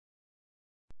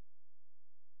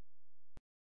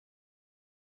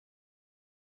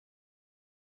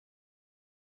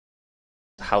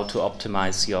how to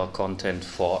optimize your content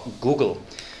for Google.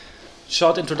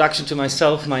 Short introduction to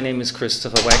myself. My name is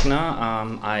Christopher Wagner.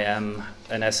 I am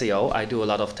an SEO. I do a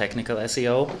lot of technical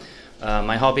SEO.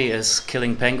 My hobby is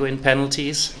killing penguin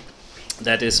penalties.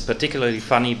 That is particularly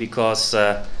funny because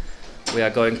we are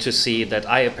going to see that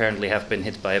I apparently have been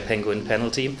hit by a penguin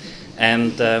penalty.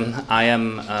 And I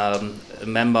am a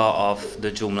member of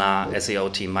the Joomla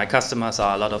SEO team. My customers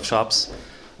are a lot of shops,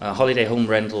 holiday home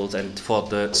rentals, and for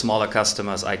the smaller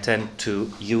customers I tend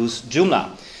to use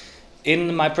Joomla.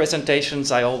 In my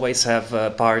presentations I always have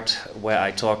a part where I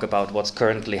talk about what's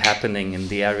currently happening in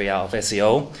the area of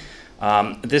SEO.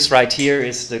 This right here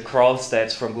is the crawl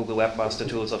stats from Google Webmaster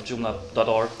Tools of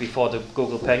Joomla.org before the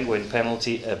Google Penguin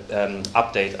penalty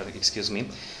update, excuse me.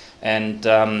 And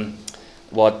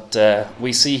what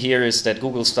we see here is that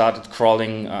Google started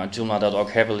crawling Joomla.org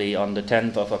heavily on the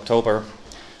 10th of October.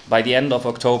 By the end of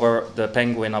October, the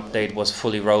Penguin update was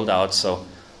fully rolled out, so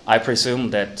I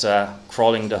presume that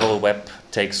crawling the whole web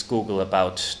takes Google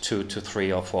about 2 to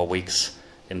 3 or 4 weeks.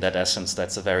 In that essence,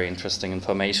 that's a very interesting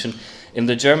information. In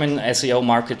the German SEO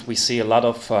market, we see a lot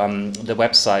of the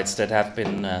websites that have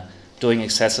been doing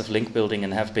excessive link building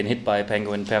and have been hit by a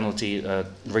Penguin penalty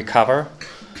recover,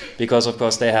 because of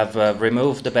course they have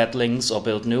removed the bad links or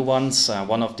built new ones.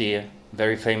 One of the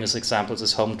very famous examples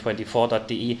is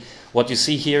home24.de. What you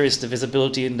see here is the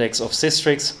visibility index of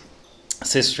Sistrix.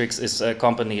 Sistrix is a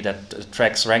company that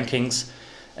tracks rankings,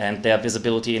 and their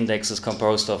visibility index is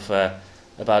composed of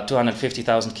about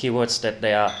 250,000 keywords that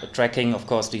they are tracking. Of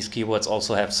course, these keywords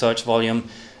also have search volume,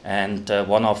 and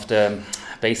one of the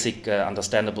basic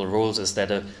understandable rules is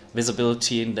that a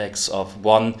visibility index of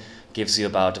 1 gives you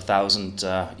about 1,000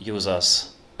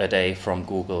 users a day from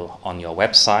Google on your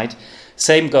website.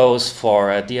 Same goes for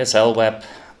DSL Web,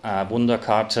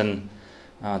 Wunderkarten.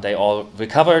 They all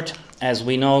recovered. As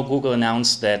we know, Google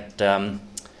announced that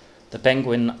the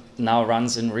Penguin now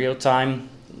runs in real time.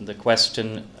 The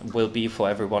question will be for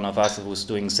every one of us who's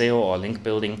doing SEO or link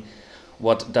building,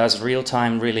 what does real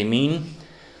time really mean?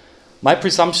 My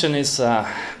presumption is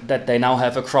that they now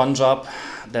have a cron job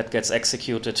that gets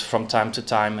executed from time to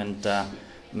time and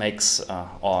makes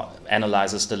or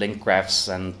analyzes the link graphs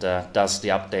and does the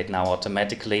update now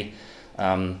automatically.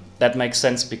 That makes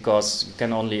sense because you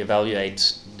can only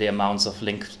evaluate the amounts of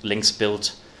links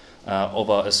built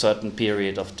over a certain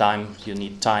period of time. You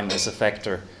need time as a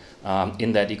factor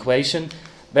in that equation.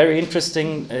 Very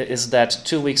interesting is that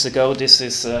 2 weeks ago, this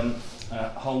is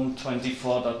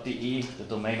home24.de, the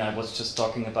domain I was just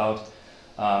talking about.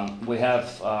 We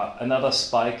have another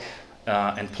spike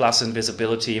and plus in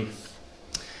visibility,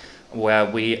 where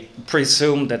we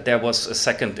presume that there was a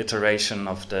second iteration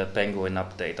of the Penguin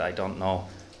update. I don't know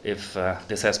if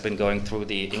this has been going through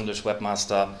the English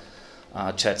webmaster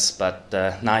chats, but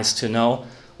nice to know.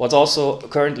 What's also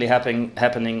currently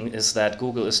happening is that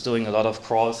Google is doing a lot of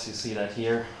crawls. You see that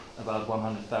here, about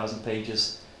 100,000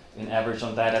 pages in average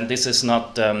on that. And this is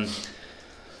not in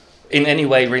any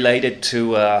way related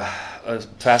to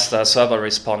faster server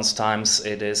response times.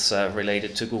 It is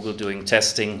related to Google doing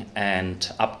testing and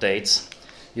updates.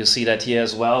 You see that here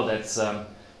as well. That's a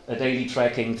daily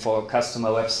tracking for a customer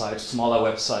website,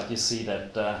 smaller website. You see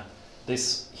that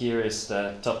this here is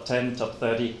the top 10, top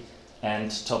 30,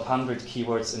 and top 100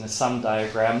 keywords in a sum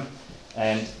diagram.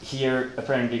 And here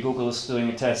apparently Google is doing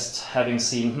a test, having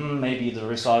seen maybe the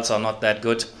results are not that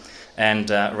good, and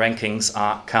rankings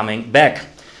are coming back.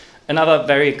 Another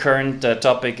very current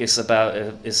topic is about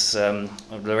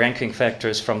the ranking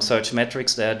factors from Search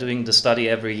Metrics. They are doing the study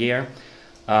every year.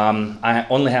 I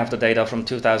only have the data from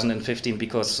 2015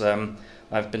 because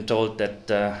I've been told that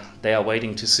they are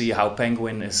waiting to see how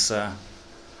Penguin is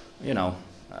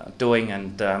doing,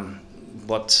 and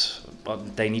what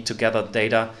they need to gather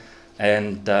data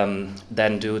and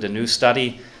then do the new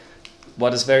study.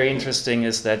 What is very interesting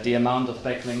is that the amount of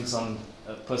backlinks on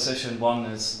position 1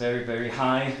 is very, very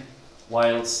high,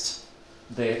 whilst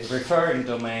the referring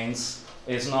domains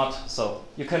is not. So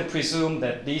you can presume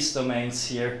that these domains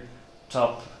here,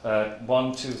 top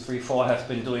 1, 2, 3, 4, have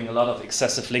been doing a lot of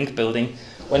excessive link building.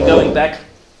 When going back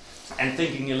and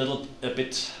thinking a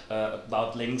bit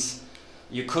about links,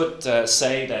 you could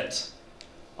say that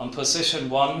on position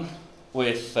 1,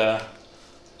 with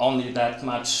only that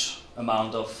much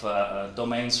amount of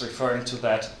domains referring to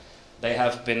that, they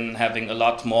have been having a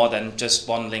lot more than just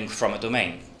one link from a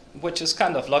domain, which is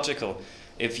kind of logical.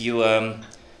 If you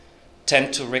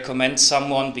tend to recommend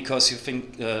someone because you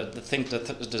think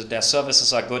that their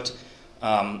services are good,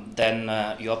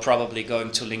 then you're probably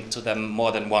going to link to them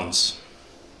more than once.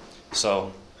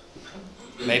 So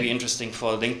maybe interesting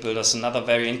for link builders. Another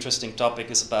very interesting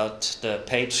topic is about the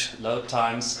page load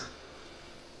times.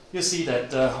 you see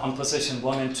that on position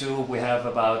 1 and 2 we have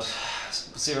about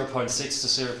 0.6 to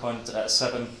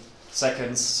 0.7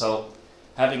 seconds. So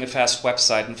having a fast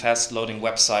website and fast loading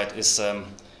website is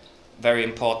very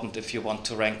important if you want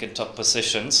to rank in top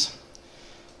positions.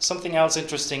 Something else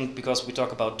interesting, because we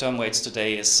talk about term weights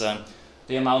today, is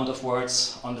the amount of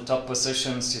words on the top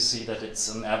positions. You see that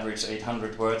it's an average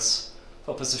 800 words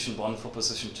for position 1. For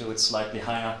position 2 it's slightly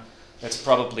higher. That's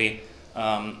probably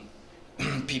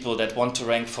people that want to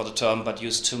rank for the term but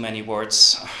use too many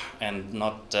words and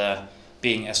not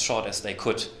being as short as they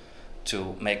could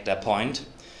to make their point.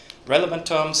 Relevant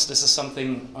terms, this is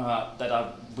something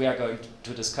that we are going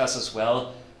to discuss as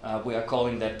well. We are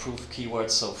calling that proof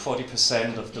keywords, so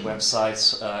 40% of the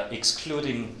websites,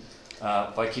 excluding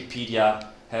Wikipedia,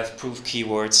 have proof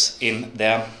keywords in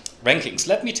their rankings.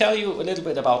 Let me tell you a little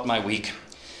bit about my week.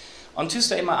 On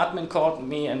Tuesday, my admin called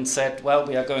me and said, well,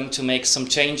 we are going to make some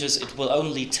changes. It will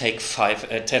only take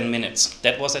 10 minutes.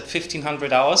 That was at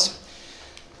 1500 hours.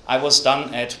 I was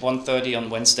done at 1:30 on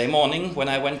Wednesday morning when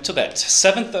I went to bed.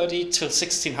 7:30 till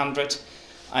 1600,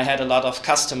 I had a lot of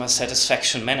customer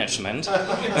satisfaction management.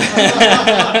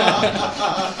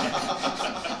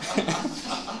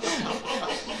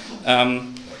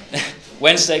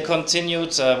 Wednesday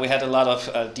continued. We had a lot of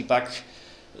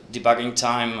debugging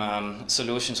time.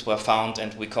 Solutions were found,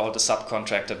 and we called a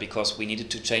subcontractor because we needed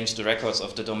to change the records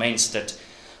of the domains that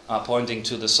are pointing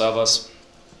to the servers,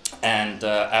 and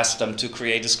asked them to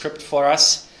create a script for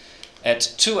us. At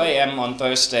 2 a.m. on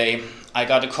Thursday, I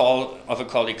got a call of a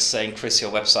colleague saying, Chris,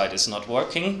 your website is not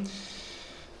working.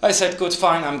 I said, good,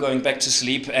 fine, I'm going back to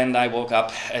sleep, and I woke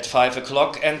up at 5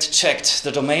 o'clock and checked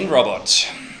the domain robot.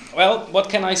 Well, what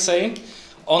can I say?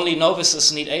 Only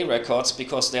novices need A records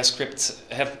because their scripts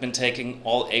have been taking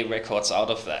all A records out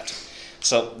of that.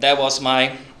 So that was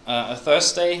my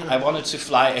Thursday. I wanted to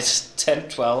fly at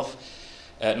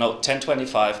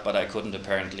 10:25, but I couldn't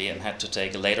apparently and had to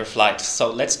take a later flight.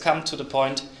 So let's come to the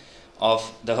point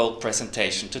of the whole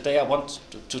presentation. Today I want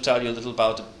to tell you a little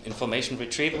about information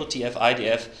retrieval,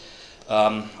 TFidf,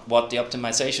 what the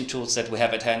optimization tools that we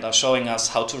have at hand are showing us,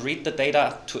 how to read the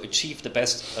data to achieve the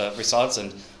best results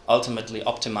and ultimately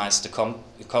optimize the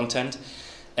content,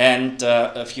 and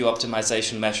a few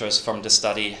optimization measures from the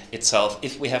study itself.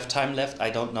 If we have time left,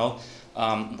 I don't know.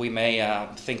 We may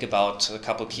think about a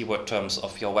couple keyword terms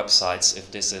of your websites if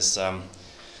this is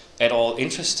at all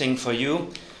interesting for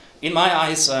you. In my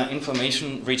eyes,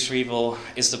 information retrieval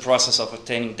is the process of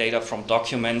obtaining data from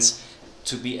documents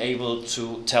to be able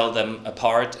to tell them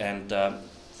apart and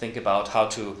think about how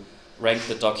to rank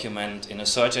the document in a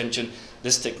search engine.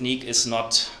 This technique is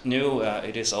not new,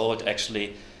 it is old.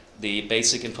 Actually, the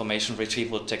basic information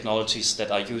retrieval technologies that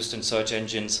are used in search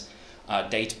engines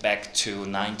date back to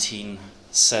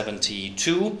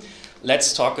 1972.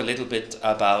 Let's talk a little bit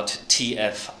about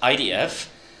TFidf,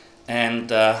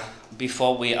 and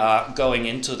before we are going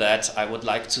into that, I would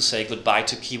like to say goodbye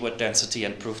to keyword density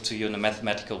and prove to you in a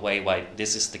mathematical way why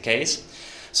this is the case.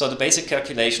 So the basic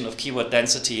calculation of keyword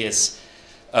density is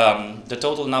the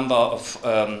total number of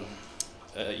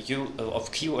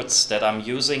keywords that I'm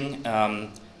using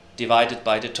divided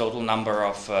by the total number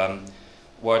of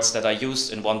words that are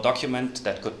used in one document.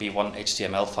 That could be one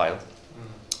HTML file.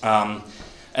 And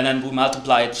then we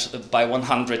multiply it by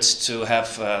 100 to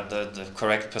have the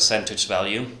correct percentage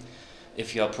value.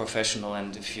 If you are professional,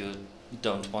 and if you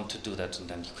don't want to do that,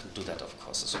 then you can do that, of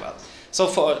course, as well. So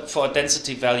for a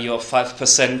density value of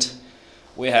 5%,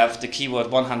 we have the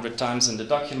keyword 100 times in the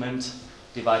document,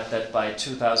 divide that by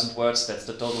 2,000 words, that's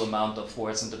the total amount of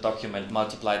words in the document,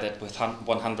 multiply that with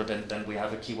 100, and then we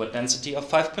have a keyword density of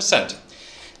 5%.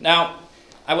 Now,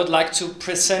 I would like to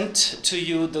present to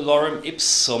you the lorem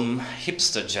ipsum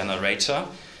hipster generator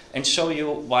and show you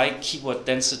why keyword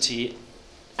density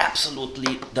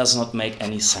absolutely does not make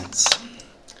any sense.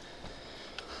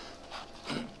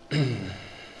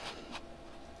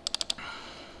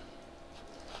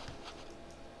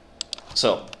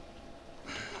 So,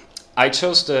 I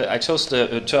chose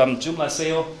the term Joomla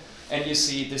SEO, and you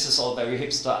see this is all very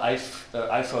hipster.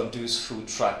 iPhone do's food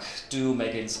truck, do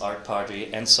Megan's art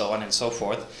party, and so on and so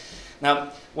forth.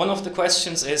 Now, one of the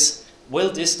questions is,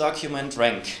 will this document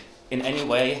rank in any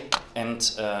way and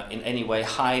in any way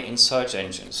high in search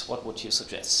engines? What would you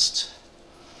suggest?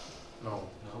 No.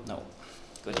 No.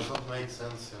 Good. It does not make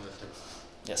sense in the text.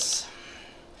 Yes.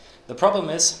 The problem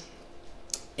is,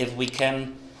 if we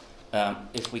can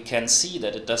see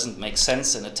that it doesn't make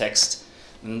sense in a text,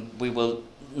 then we will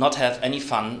not have any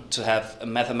fun to have a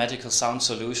mathematical sound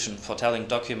solution for telling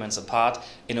documents apart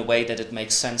in a way that it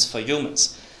makes sense for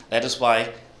humans. That is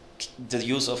why the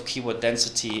use of keyword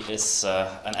density is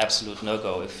an absolute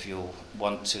no-go if you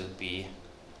want to be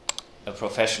a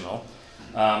professional.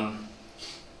 But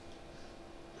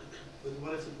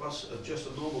what if it was just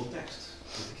a normal text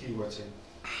with the keywords in?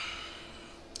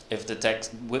 If the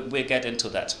text, we'll get into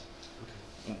that.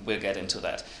 Okay. We'll get into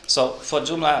that. So for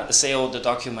Joomla SEO, the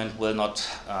document will not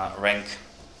rank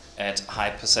at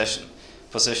high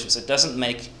positions. It doesn't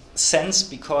make sense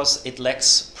because it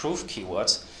lacks proof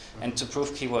keywords. And to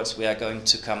proof keywords, we are going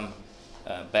to come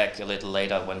back a little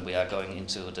later when we are going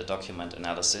into the document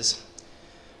analysis.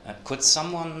 Could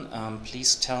someone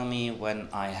please tell me when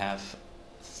I have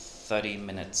 30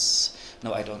 minutes?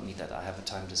 No, I don't need that. I have a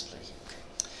time display here.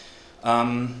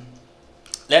 Okay.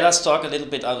 Let us talk a little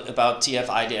bit about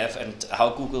TFidf and how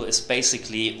Google is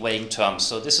basically weighing terms.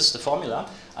 So this is the formula.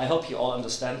 I hope you all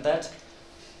understand that.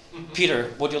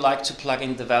 Peter, would you like to plug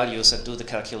in the values and do the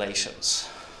calculations?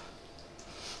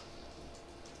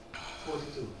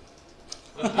 42.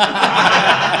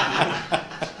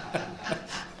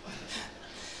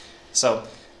 So,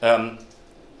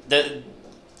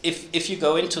 if you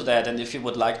go into that and if you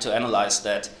would like to analyze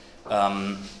that,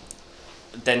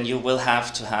 then you will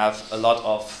have to have a lot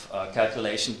of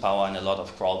calculation power and a lot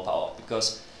of crawl power,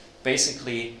 because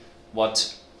basically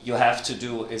what you have to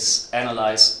do is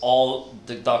analyze all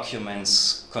the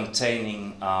documents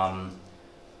containing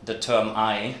the term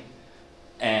I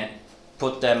and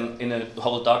put them in a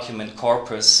whole document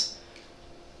corpus.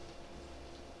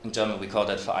 In German we call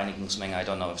that Vereinigungsmenge. I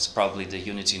don't know, it's probably the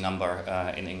unity number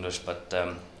in English, but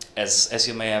as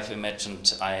you may have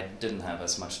imagined, I didn't have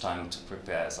as much time to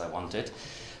prepare as I wanted.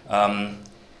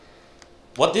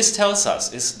 What this tells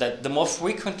us is that the more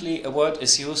frequently a word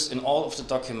is used in all of the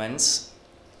documents,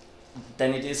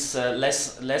 then it is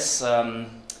less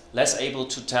able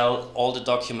to tell all the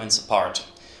documents apart.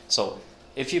 So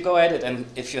if you go at it, and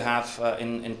if you have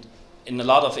in a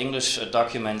lot of English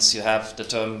documents, you have the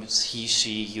terms he,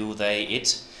 she, you, they,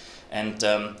 it, and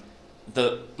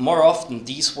the more often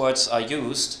these words are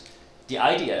used, the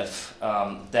IDF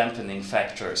dampening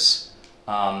factors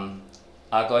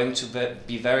are going to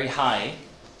be very high,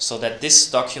 so that this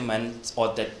document,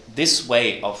 or that this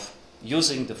way of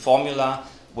using the formula,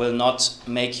 will not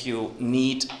make you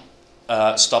need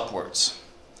stop words.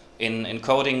 In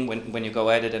coding, when you go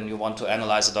at it and you want to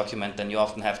analyze a document, then you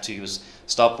often have to use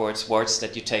stop words, words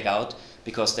that you take out,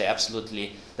 because they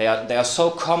are so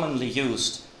commonly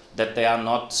used that they are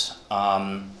not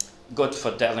good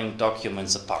for telling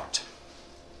documents apart.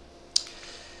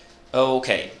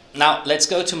 Okay, now let's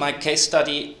go to my case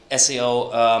study,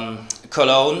 SEO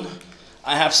Cologne.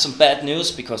 I have some bad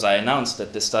news, because I announced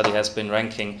that this study has been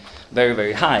ranking very,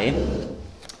 very high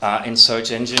in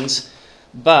search engines,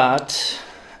 but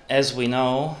as we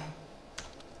know,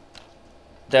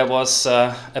 there was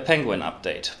a Penguin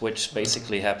update, which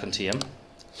basically happened here.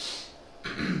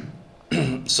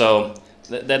 So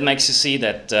that makes you see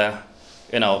that,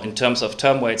 you know, in terms of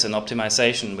term weights and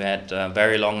optimization, we had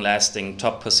very long-lasting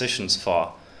top positions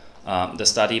for the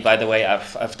study. By the way,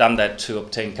 I've done that to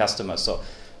obtain customers. So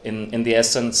in the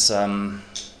essence, I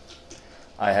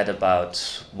had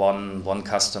about one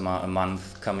customer a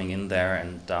month coming in there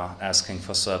and asking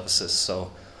for services.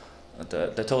 So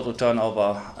the total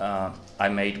turnover I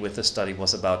made with the study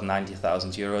was about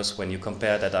 90,000 euros. When you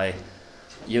compare that I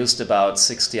used about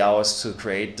 60 hours to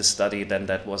create the study, then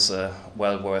that was a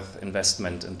well worth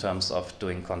investment in terms of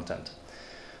doing content.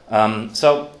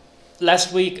 So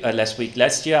last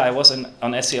year I was on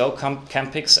SEO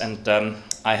Campix, and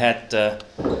I had,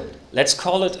 let's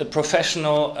call it a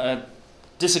professional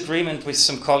disagreement with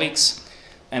some colleagues.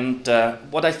 And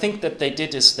what I think that they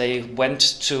did is they went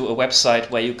to a website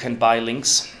where you can buy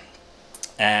links,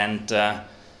 and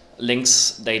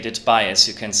links they did buy, as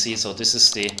you can see. So this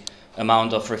is the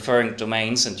amount of referring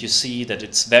domains, and you see that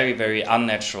it's very, very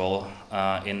unnatural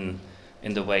in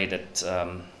the way that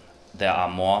there are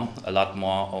a lot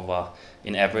more over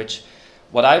in average.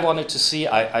 What I wanted to see,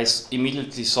 I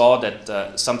immediately saw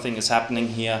that something is happening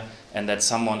here, and that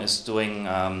someone is doing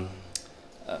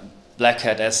black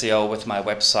hat SEO with my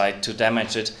website to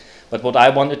damage it. But what I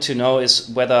wanted to know is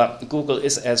whether Google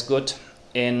is as good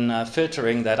in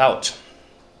filtering that out.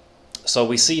 So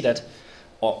we see that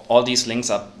all these links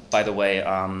are, by the way,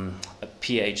 a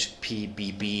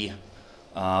PHPBB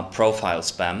profile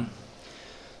spam.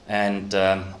 And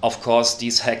of course,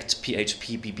 these hacked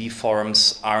PHPBB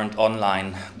forums aren't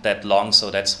online that long, so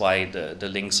that's why the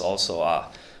links also are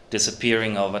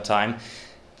disappearing over time.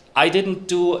 I didn't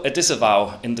do a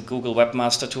disavow in the Google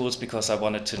Webmaster Tools, because I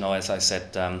wanted to know, as I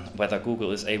said, whether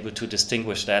Google is able to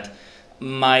distinguish that.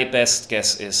 My best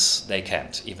guess is they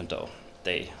can't, even though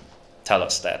they tell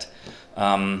us that.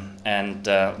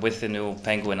 With the new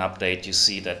Penguin update, you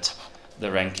see that the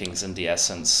rankings in the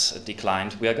essence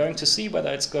declined. We are going to see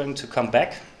whether it's going to come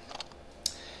back.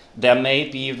 There may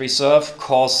be reserve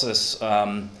causes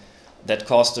that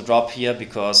caused the drop here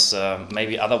because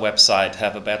maybe other websites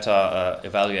have a better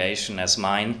evaluation as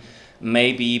mine.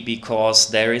 Maybe because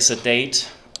there is a date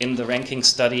in the ranking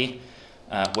study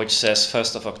which says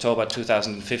 1st of October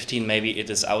 2015. Maybe it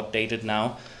is outdated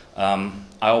now. I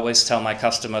always tell my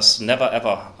customers never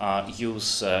ever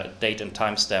use date and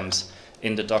timestamps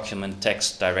in the document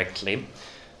text directly,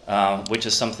 which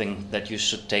is something that you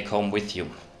should take home with you.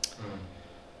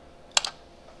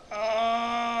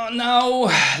 Now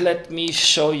let me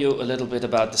show you a little bit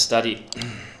about the study.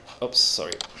 Oops,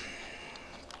 sorry.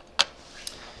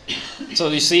 So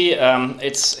you see,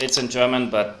 it's in German,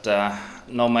 but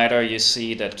no matter, you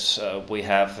see that we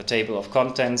have a table of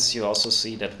contents. You also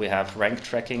see that we have rank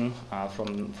tracking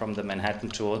from the Manhattan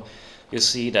tool. You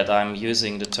see that I'm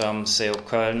using the term SEO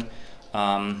Köln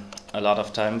a lot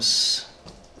of times.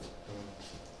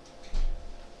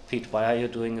 Pete, why are you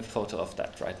doing a photo of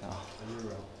that right now?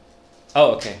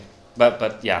 Oh, okay.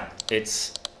 But yeah,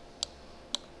 it's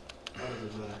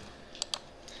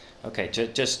okay.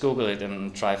 Just Google it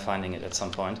and try finding it at some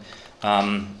point.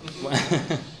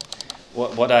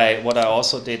 What I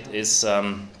also did is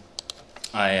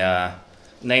I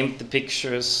named the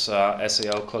pictures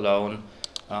SEO Cologne,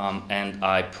 and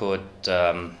I put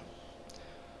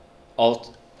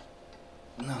alt.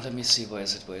 No, let me see. Where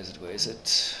is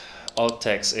it? Alt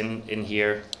text in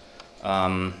here.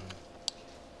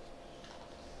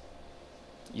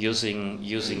 Using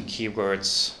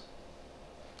keywords,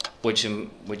 which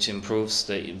improves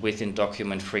the within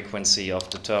document frequency of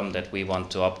the term that we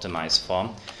want to optimize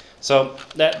for. So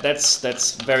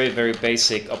that's very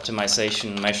basic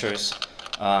optimization measures.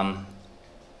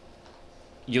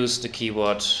 Use the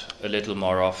keyword a little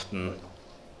more often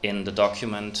in the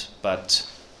document, but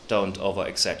don't over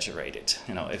exaggerate it.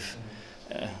 You know,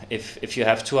 if you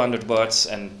have 200 words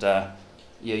and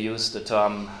you use the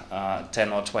term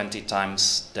 10 or 20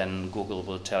 times, then Google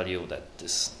will tell you that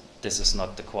this is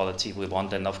not the quality we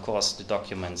want, and of course the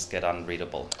documents get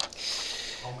unreadable.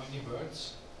 How many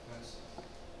words? Yes.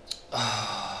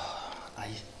 I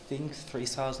think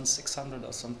 3,600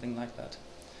 or something like that.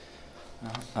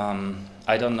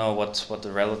 I don't know what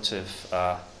the relative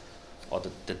or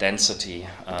the density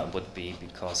would be,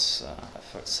 because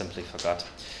I simply forgot.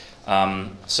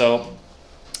 So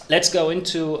let's go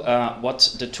into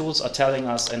what the tools are telling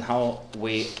us and how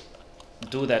we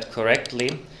do that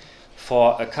correctly.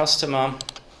 For a customer,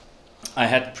 I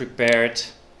had prepared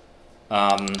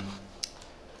the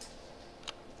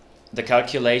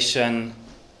calculation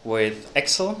with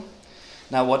Excel.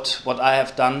 Now what I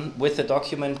have done with the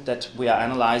document that we are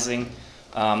analyzing,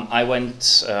 I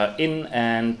went in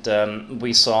and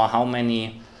we saw how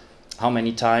many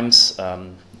times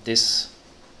this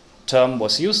term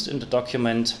was used in the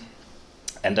document,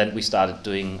 and then we started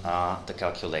doing the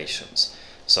calculations.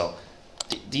 So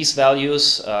these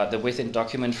values, the within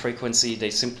document frequency,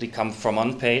 they simply come from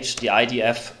Onpage. The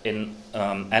IDF in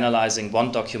analyzing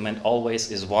one document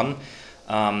always is 1.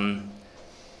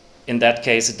 In that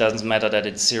case, it doesn't matter that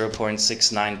it's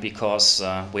 0.69 because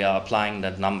we are applying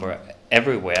that number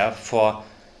everywhere. For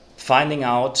finding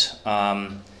out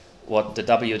what the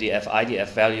WDF,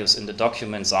 IDF values in the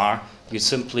documents are, you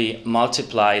simply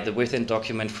multiply the within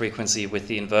document frequency with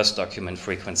the inverse document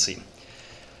frequency.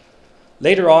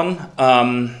 Later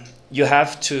on, you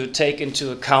have to take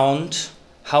into account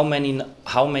how many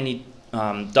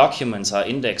documents are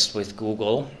indexed with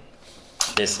Google.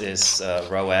 This is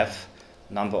row F,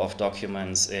 number of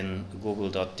documents in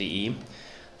google.de.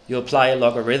 You apply a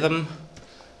logarithm,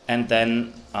 and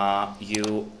then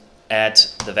you add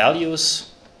the values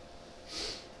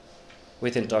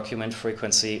within document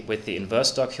frequency with the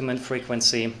inverse document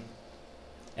frequency,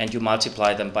 and you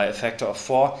multiply them by a factor of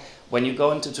 4. When you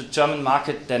go into the German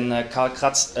market, then Karl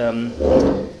Kratz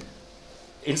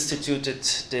instituted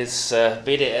this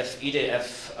WDF,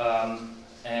 IDF,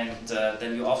 and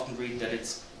then you often read that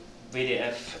it's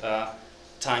WDF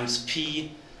times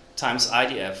P times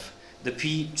IDF. The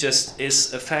P just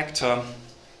is a factor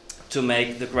to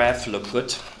make the graph look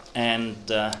good, and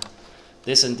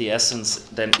this in the essence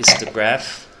then is the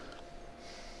graph.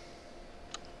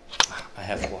 I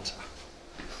have water.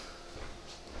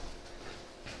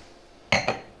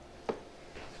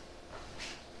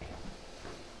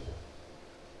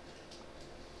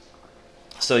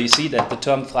 So you see that the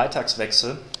term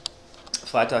Freitagswechsel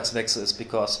is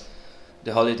because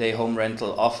the holiday home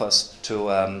rental offers to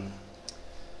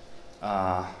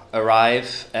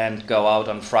arrive and go out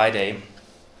on Friday.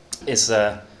 is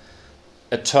a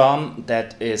term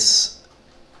that is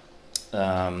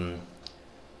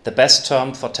the best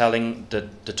term for telling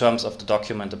the terms of the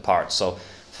document apart. So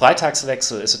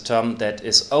Freitagswechsel is a term that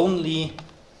is only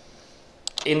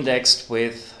indexed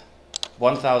with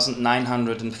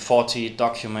 1940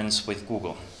 documents with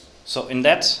Google. So in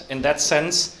that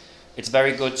sense, it's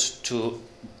very good to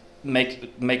make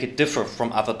it differ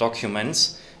from other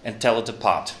documents and tell it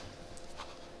apart.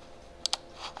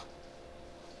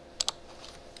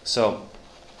 So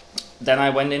then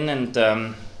I went in and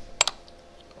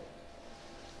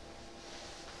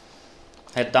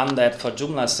had done that for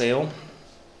Joomla SEO.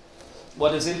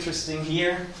 What is interesting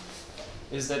here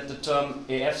is that the term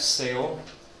EF SEO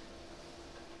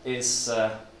is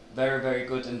very, very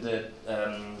good in the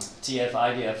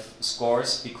TFidf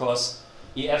scores, because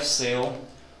EF SEO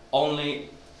only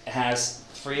has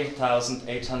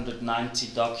 3,890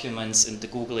 documents in the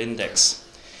Google index.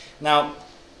 Now,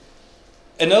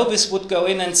 a novice would go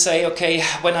in and say, okay,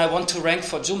 when I want to rank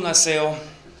for Joomla SEO,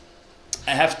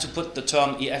 I have to put the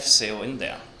term EF SEO in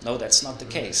there. No, that's not the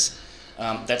case.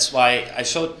 That's why I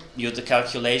showed you the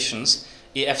calculations.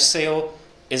 EF SEO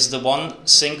is the one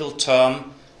single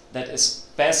term that is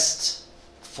best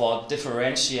for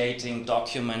differentiating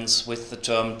documents with the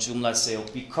term Joomla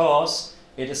SEO, because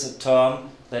it is a term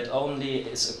that only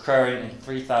is occurring in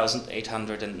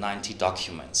 3,890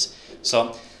 documents.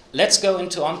 So let's go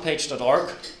into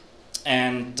onpage.org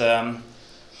and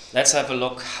let's have a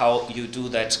look how you do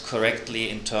that correctly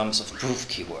in terms of proof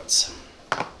keywords.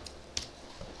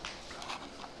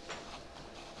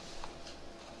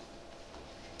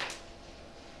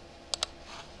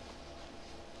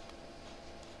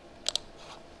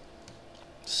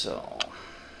 So,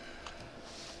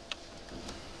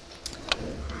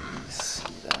 let's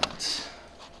see that.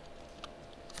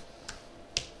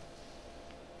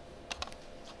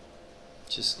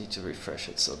 Just need to refresh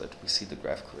it so that we see the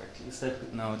graph correctly. Is that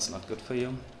good? No, it's not good for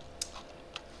you.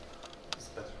 It's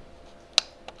better.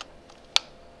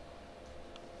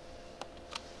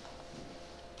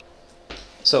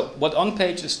 So what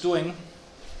OnPage is doing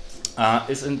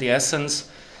is, in the essence,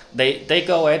 they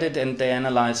go at it and they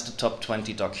analyze the top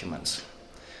 20 documents.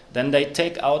 Then they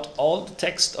take out all the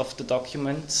text of the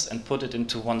documents and put it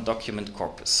into one document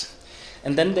corpus.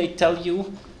 And then they tell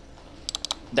you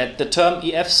that the term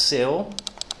EF SEO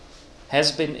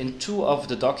has been in 2 of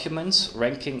the documents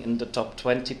ranking in the top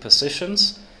 20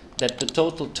 positions, that the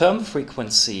total term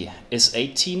frequency is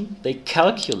 18. They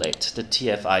calculate the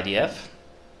TFidf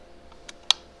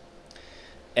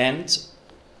and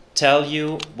tell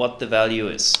you what the value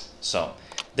is. So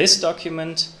this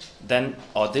document then,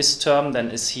 or this term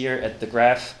then, is here at the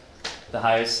graph, the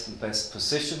highest and best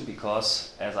position,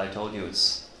 because, as I told you,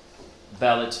 it's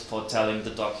valid for telling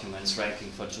the documents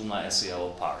ranking for Joomla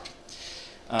SEO apart.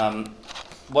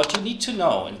 What you need to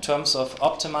know in terms of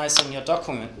optimizing your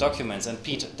documents, and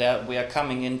Pete, there we are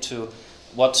coming into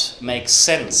what makes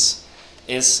sense,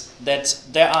 is that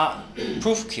there are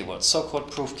proof keywords,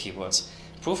 so-called proof keywords.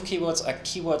 Proof keywords are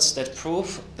keywords that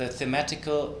prove the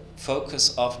thematical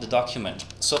focus of the document.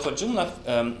 So for Joomla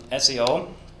SEO,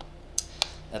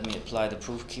 let me apply the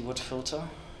proof keyword filter.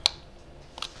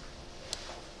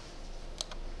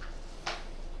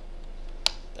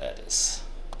 That is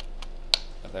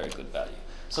a very good value.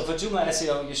 So for Joomla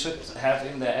SEO, you should have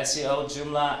in there SEO,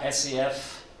 Joomla,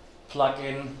 SEF,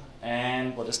 plugin,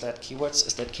 and what is that, keywords?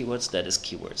 Is that keywords? That is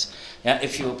keywords. Yeah,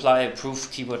 if you apply a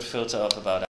proof keyword filter of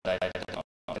about, I don't know,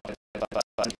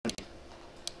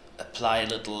 apply a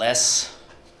little less,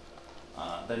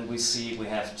 then we see we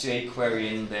have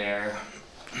jQuery in there,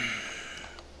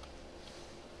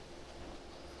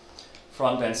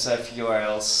 front-end self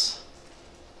URLs,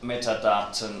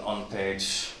 Metadaten on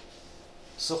page,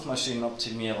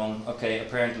 Suchmaschinenoptimierung. Okay,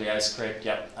 apparently I scraped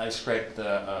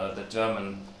the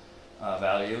German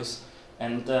values.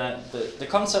 And the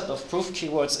concept of proof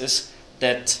keywords is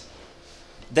that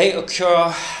they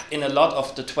occur in a lot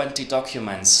of the 20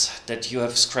 documents that you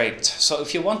have scraped. So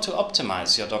if you want to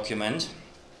optimize your document,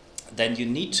 then you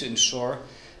need to ensure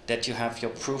that you have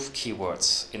your proof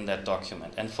keywords in that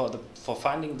document. And for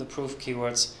finding the proof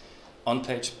keywords,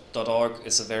 onpage.org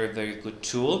is a very, very good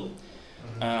tool.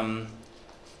 Mm-hmm.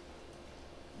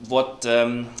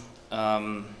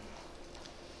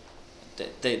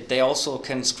 They also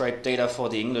can scrape data for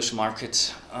the English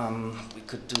market. We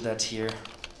could do that here.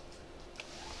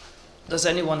 Does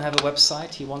anyone have a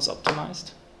website he wants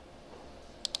optimized?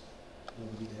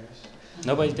 Nobody dares.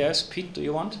 Nobody dares? Pete, do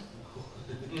you want?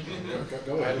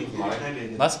 Go ahead with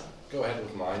mine. What? Go ahead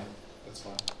with mine. That's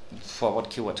fine. For what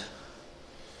keyword?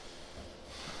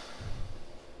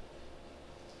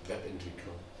 Web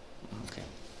intro. Okay.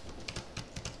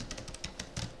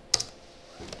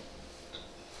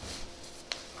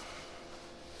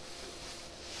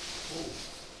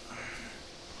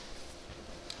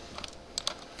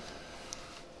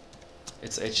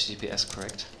 It's HTTPS,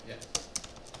 correct? Yeah.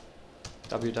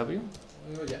 www?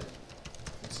 Yeah.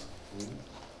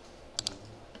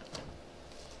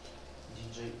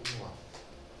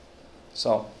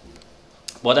 So,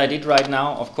 what I did right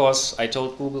now, of course, I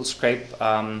told Google scrape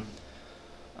the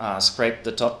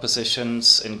top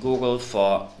positions in Google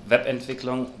for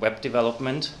Webentwicklung, web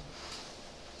development.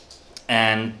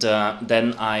 And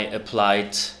then I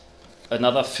applied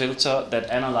another filter that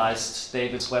analyzed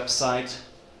David's website.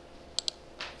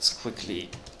 Let's quickly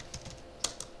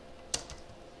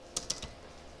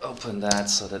open that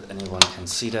so that anyone can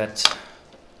see that.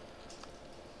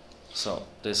 So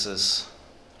this is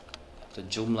the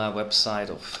Joomla website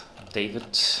of David.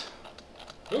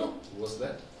 Oh, who was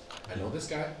that? I know this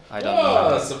guy. I don't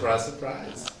know. Surprise,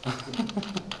 surprise.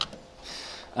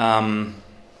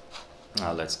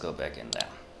 Now let's go back in there.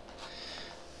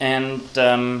 And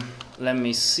let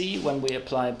me see when we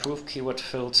apply proof keyword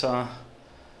filter.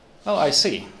 Oh, I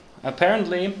see.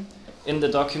 Apparently, in the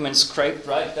document scraped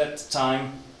right that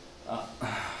time,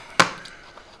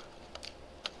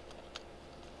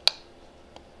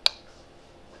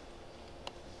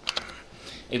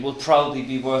 it would probably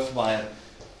be worthwhile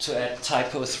to add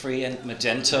typo 3 and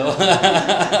Magento.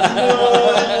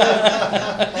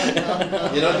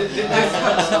 You know,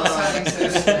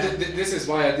 this is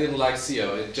why I didn't like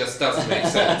SEO. It just doesn't make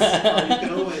sense. You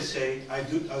can always say, I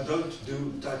don't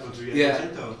do typo 3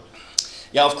 and Magento.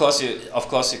 Yeah, of course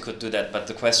you could do that, but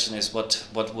the question is what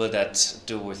will that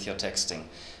do with your texting?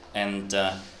 And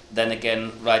then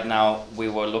again, right now we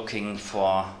were looking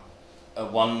for a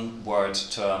one-word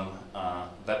term,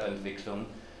 Webentwicklung.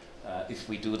 If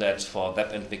we do that for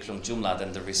Webentwicklung Joomla,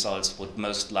 then the results would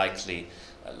most likely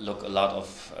look a lot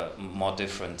of more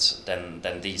different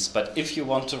than these. But if you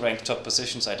want to rank top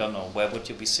positions, I don't know, where would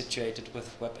you be situated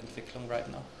with Webentwicklung right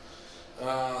now?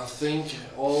 I think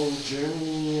all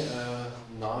Germany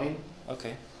 9.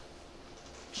 Okay.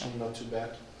 Not too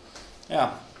bad.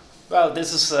 Yeah. Well,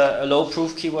 this is a low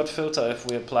proof keyword filter. If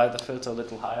we apply the filter a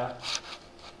little higher,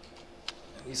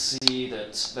 we see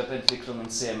that Webentwicklung in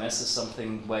CMS is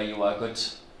something where you are good.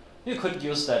 You could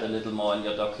use that a little more in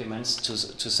your documents to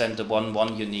send the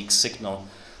one unique signal.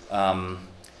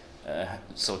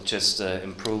 So just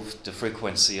improve the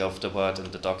frequency of the word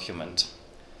in the document.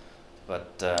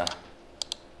 But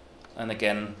and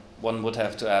again, one would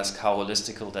have to ask how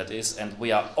holistical that is, and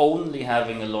we are only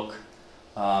having a look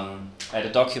at a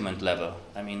document level.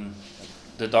 I mean,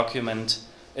 the document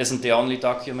isn't the only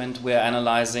document we're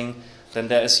analyzing. Then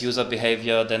there is user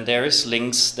behavior, then there is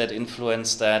links that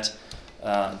influence that,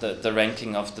 the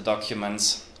ranking of the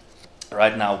documents.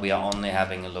 Right now we are only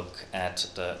having a look at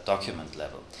the document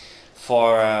level.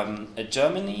 For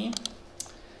Germany,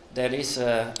 there is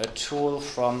a tool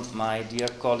from my dear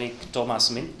colleague Thomas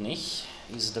Mintnich.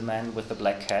 He's the man with the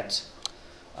black hat,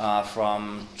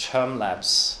 from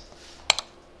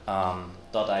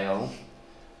termlabs.io.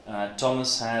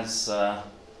 Thomas has a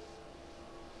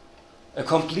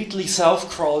completely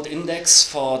self-crawled index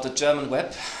for the German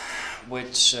web,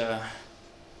 which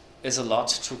is a lot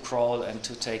to crawl and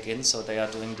to take in, so they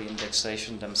are doing the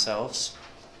indexation themselves.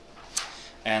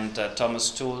 And Thomas'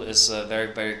 tool is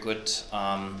very, very good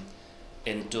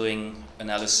in doing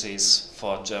analyses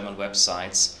for German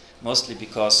websites, mostly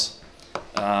because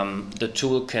the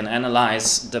tool can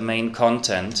analyze the main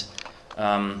content.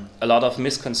 A lot of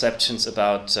misconceptions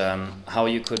about how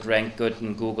you could rank good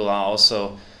in Google are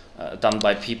also done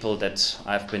by people that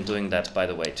I've been doing that, by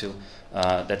the way, too.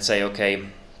 That say, okay,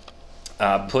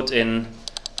 put in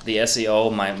the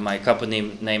SEO. My company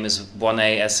name is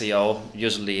 1A SEO,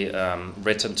 usually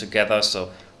written together. So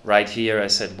right here I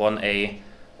said 1A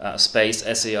space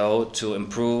SEO to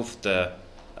improve the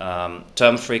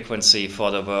term frequency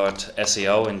for the word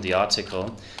SEO in the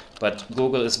article. But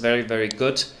Google is very, very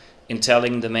good in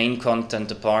telling the main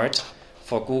content apart.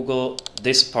 For Google,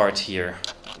 this part here,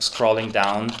 scrolling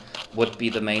down, would be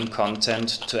the main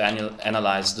content to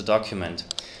analyze the document.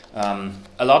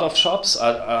 A lot of shops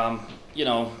are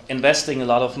investing a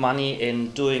lot of money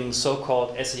in doing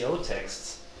so-called SEO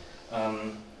texts.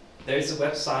 There is a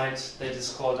website that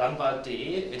is called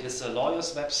Anwalt.de. It is a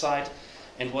lawyer's website,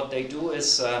 and what they do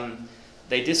is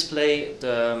they display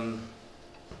the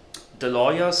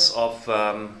lawyers of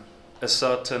a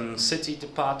certain city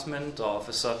department or of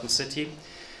a certain city,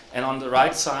 and on the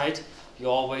right side you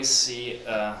always see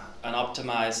an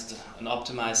optimized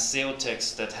SEO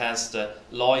text that has the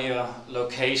lawyer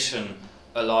location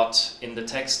a lot in the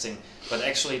texting. But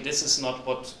actually this is not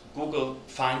what Google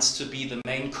finds to be the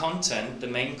main content. The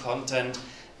main content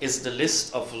is the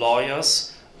list of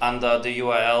lawyers under the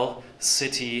URL,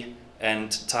 city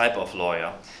and type of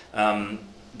lawyer.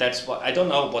 that's what I don't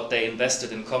know what they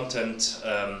invested in content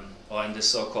or in this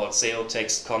so-called SEO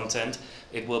text content.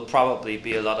 It will probably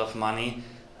be a lot of money,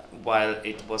 while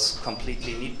it was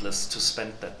completely needless to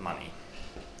spend that money.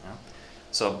 Yeah?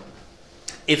 So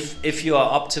if you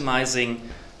are optimizing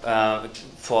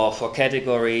for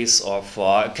categories or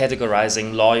for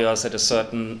categorizing lawyers at a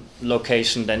certain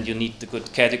location, then you need the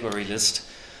good category list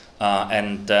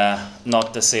and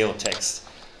not the SEO text.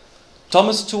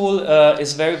 Thomas' tool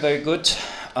is very, very good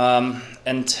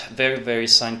and very, very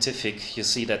scientific. You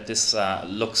see that this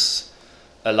looks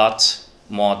a lot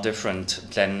more different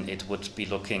than it would be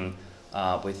looking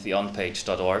with the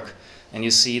onpage.org. And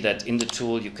you see that in the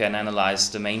tool you can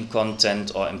analyze the main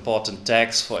content or important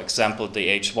tags, for example the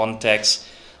H1 tags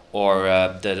or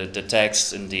the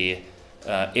tags in the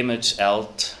image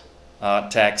alt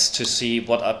tags, to see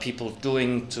what are people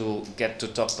doing to get to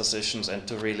top positions and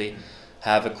to really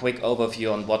have a quick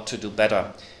overview on what to do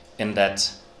better in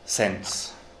that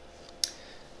sense.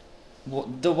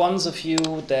 The ones of you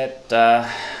that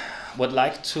would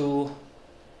like to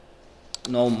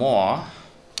know more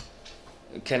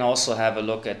can also have a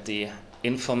look at the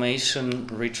information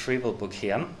retrieval book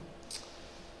here.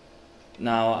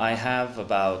 Now I have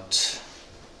about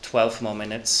 12 more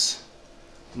minutes.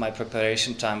 My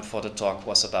preparation time for the talk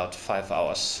was about 5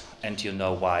 hours, and you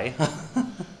know why.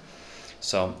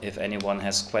 So if anyone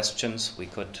has questions, we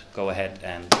could go ahead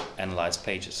and analyze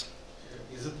pages.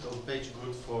 Is it Onpage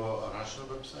good for Russian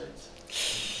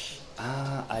websites?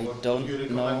 I Or don't do you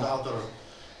recommend know. other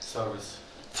service?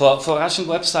 For Russian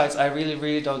websites, I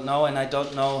really don't know, and I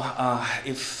don't know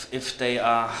if they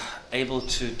are able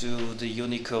to do the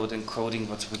Unicode encoding,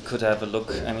 but we could have a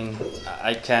look. I mean,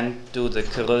 I can't do the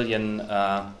Cyrillian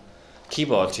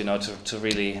keyboard, you know, to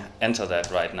really enter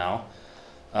that right now.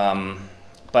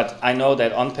 But I know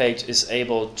that Onpage is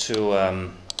able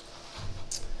to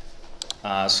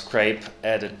scrape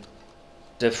at a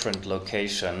different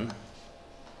location.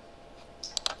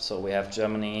 So we have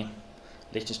Germany,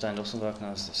 Liechtenstein, Luxembourg,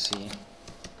 now is the sea,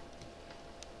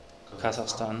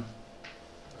 Kazakhstan.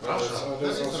 Russia.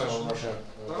 There's There is also Russia.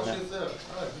 Russia. Russia is there.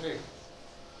 Ah, great.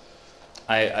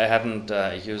 I haven't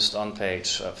used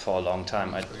Onpage for a long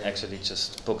time. I actually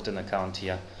just booked an account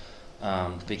here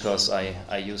because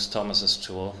I use Thomas's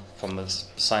tool from a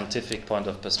scientific point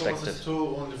of perspective. Thomas is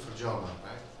tool only for German,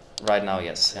 right? Right now,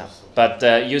 yes. Yeah. Yes,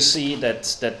 But you see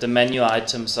that the menu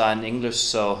items are in English,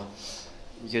 so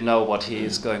you know what he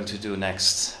is going to do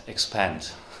next,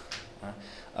 expand.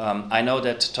 I know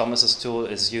that Thomas's tool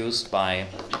is used by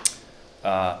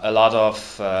a lot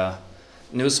of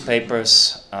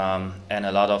newspapers and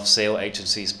a lot of SEO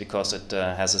agencies because it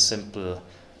has a simple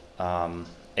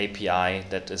API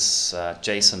that is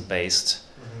JSON based.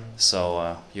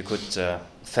 So you could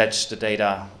fetch the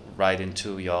data right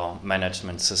into your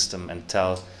management system and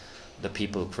tell the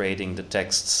people creating the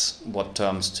texts what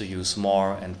terms to use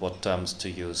more and what terms to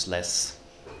use less.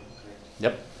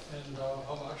 Yep. And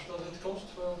how much does it cost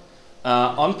for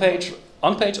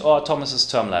Onpage or Thomas's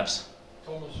Term Labs?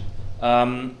 Thomas?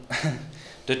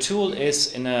 The tool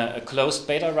is in a closed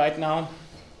beta right now.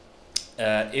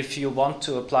 If you want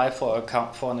to apply for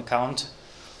an account,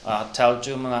 tell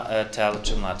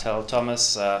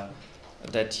Thomas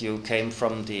that you came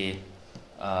from the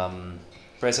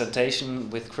presentation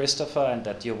with Christopher and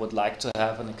that you would like to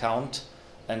have an account,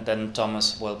 and then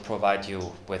Thomas will provide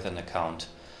you with an account.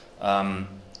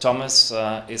 Thomas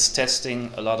is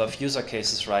testing a lot of user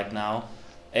cases right now.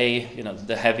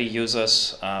 The heavy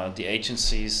users, the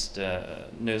agencies, the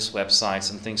news websites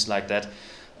and things like that.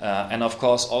 And of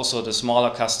course also the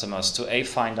smaller customers to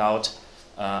find out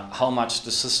how much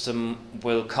the system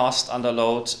will cost under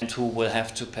load and who will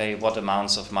have to pay what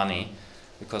amounts of money.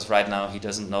 Because right now he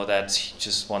doesn't know that, he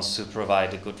just wants to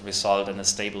provide a good result and a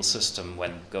stable system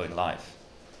when going live.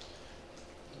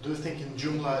 Do you think in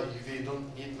Joomla we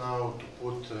don't need now to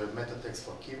put meta text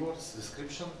for keywords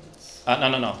description?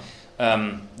 No.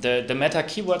 The meta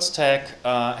keywords tag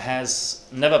has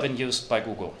never been used by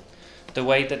Google. The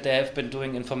way that they have been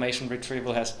doing information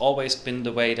retrieval has always been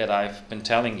the way that I've been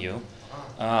telling you,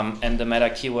 and the meta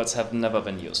keywords have never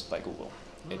been used by Google.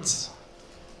 It's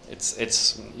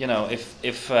you know, if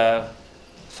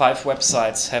 5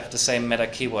 websites have the same meta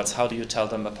keywords, how do you tell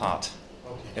them apart?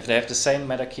 Okay. If they have the same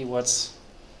meta keywords,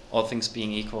 all things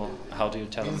being equal, how do you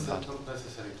tell them Means apart? that not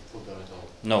necessary to put them at all.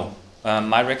 No.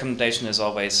 My recommendation is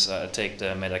always take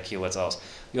the meta keywords out.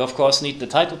 You of course need the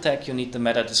title tag, you need the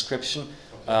meta description,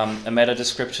 a meta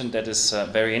description that is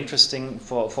very interesting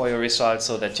for your results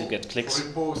so that you get clicks. For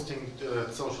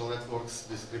reposting social networks,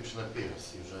 description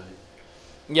appears usually.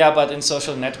 Yeah, but in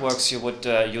social networks you would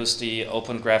use the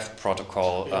Open Graph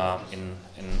protocol in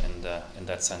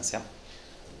that sense. Yeah.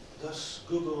 Does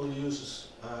Google uses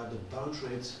the bounce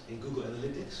rate in Google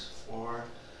Analytics for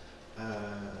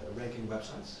ranking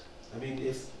websites? I mean,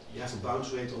 if you have a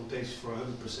bounce rate on page for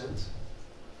 100%,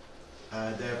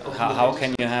 how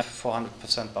can you have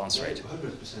 400% bounce rate?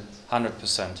 100%.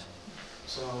 100%.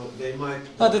 So they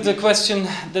might. The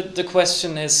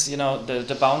question is, you know,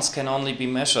 the bounce can only be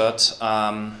measured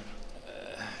or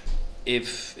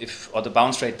the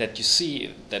bounce rate that you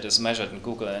see that is measured in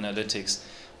Google Analytics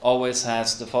always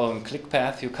has the following click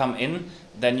path. You come in,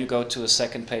 then you go to a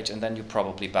second page, and then you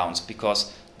probably bounce,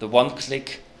 because the one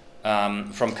click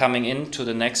from coming in to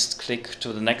the next click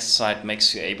to the next site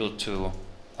makes you able to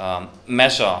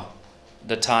measure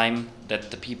the time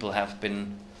that the people have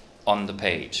been on the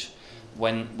page.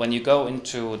 When you go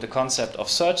into the concept of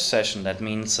search session, that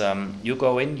means you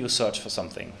go in, you search for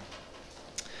something.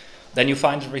 Then you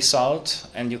find a result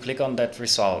and you click on that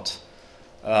result.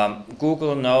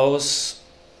 Google knows,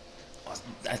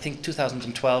 I think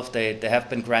 2012 they have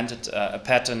been granted a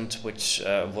patent which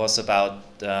was about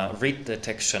read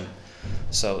detection.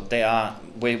 So they are,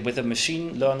 with a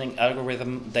machine learning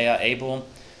algorithm, they are able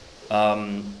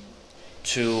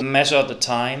to measure the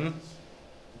time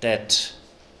that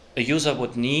a user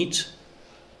would need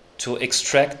to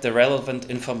extract the relevant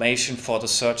information for the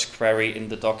search query in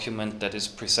the document that is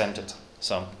presented.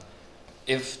 So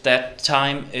if that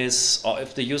time is, or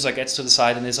if the user gets to the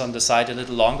site and is on the site a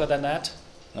little longer than that,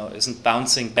 no, isn't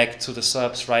bouncing back to the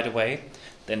SERPs right away,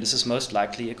 then this is most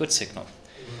likely a good signal.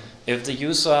 If the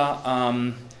user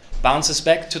bounces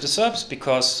back to the SERPs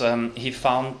because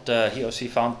he or she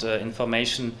found the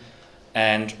information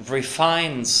and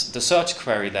refines the search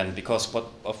query, then because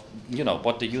what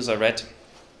the user read,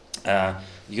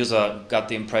 user got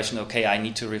the impression, okay, I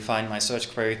need to refine my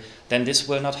search query, then this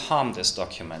will not harm this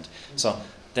document. So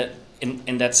that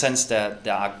in that sense there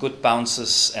are good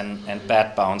bounces and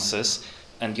bad bounces,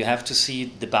 and you have to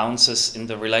see the bounces in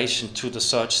the relation to the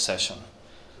search session.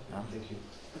 Thank you.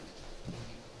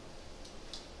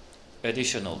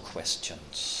 Additional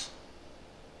questions?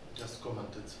 Just comment,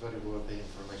 it's very worthy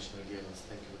information again.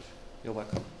 Thank you. You're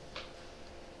welcome.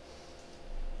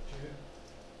 Do you,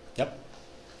 Yep.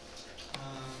 do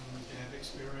you have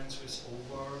experience with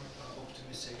over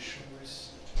optimization with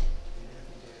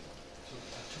too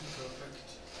perfect?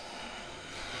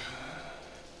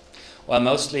 Well,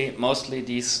 mostly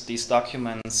these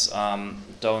documents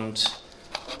don't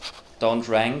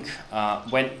rank.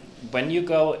 When you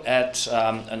go at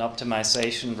an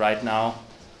optimization right now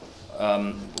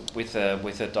with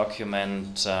a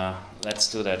document,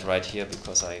 let's do that right here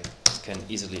because I can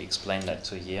easily explain that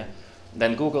to you.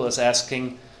 Then Google is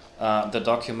asking the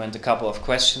document a couple of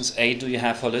questions. A, do you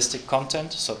have holistic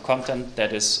content? So content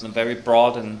that is in a very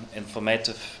broad and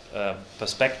informative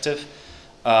perspective.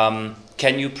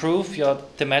 Can you prove your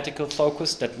thematical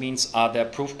focus? That means, are there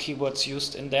proof keywords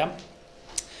used in there?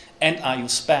 And are you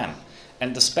spam?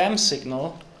 And the spam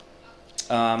signal,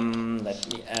 let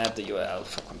me add the URL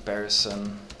for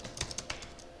comparison.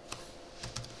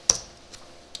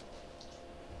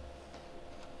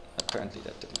 Apparently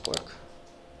that didn't work.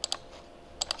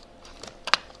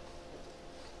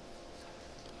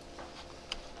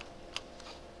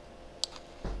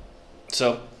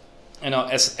 So,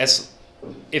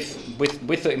 if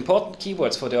with the important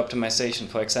keywords for the optimization,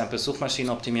 for example,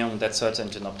 Suchmaschinenoptimierung, that's search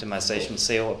engine optimization,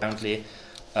 SEO apparently,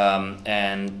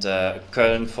 and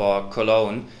Köln for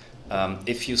Cologne,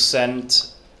 if you send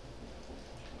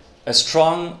a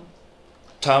strong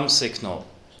term signal,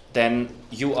 then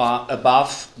you are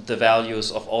above the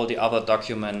values of all the other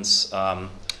documents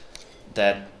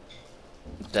that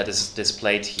is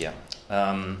displayed here.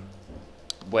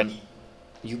 When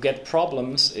you get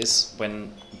problems is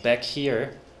when back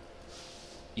here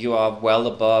you are well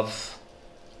above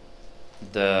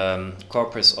the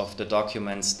corpus of the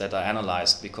documents that are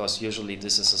analyzed, because usually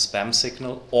this is a spam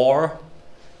signal, or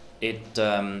it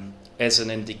is an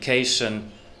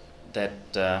indication that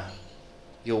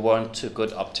you weren't a good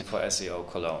optim for SEO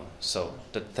Cologne. So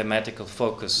the thematical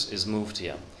focus is moved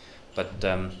here. But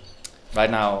right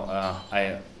now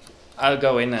I'll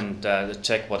go in and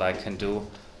check what I can do,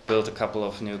 build a couple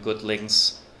of new good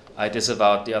links. I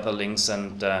disavowed the other links,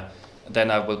 and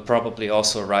then I will probably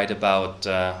also write about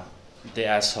the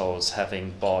assholes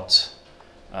having bought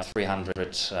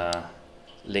 300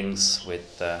 links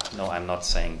with, no, I'm not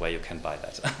saying where you can buy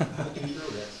that. How do you know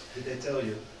that? Did they tell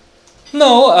you?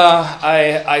 No,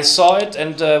 I saw it,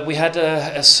 and we had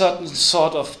a certain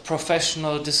sort of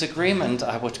professional disagreement,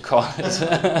 I would call it.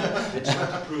 They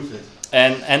tried to prove it.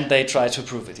 And they tried to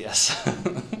prove it, yes.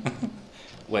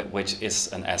 which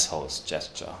is an asshole's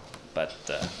gesture, but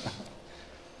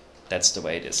that's the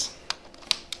way it is.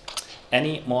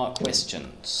 Any more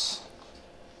questions?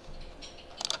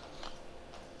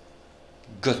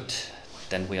 Good,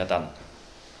 then we are done.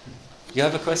 You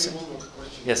have a question? One more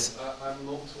question. Yes. I'm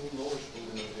not too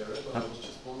knowledgeable in that area, but I was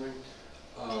just wondering,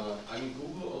 I mean,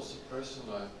 Google also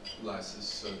personalizes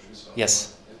search results.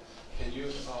 Yes. Can you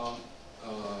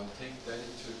take that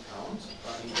into account?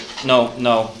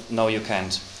 No, you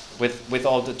can't. With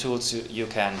all the tools, you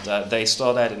can't. They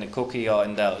store that in a cookie or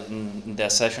in their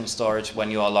session storage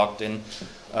when you are logged in.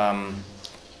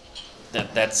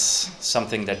 That's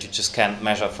something that you just can't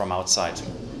measure from outside.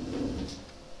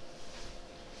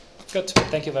 Good.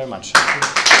 Thank you very much.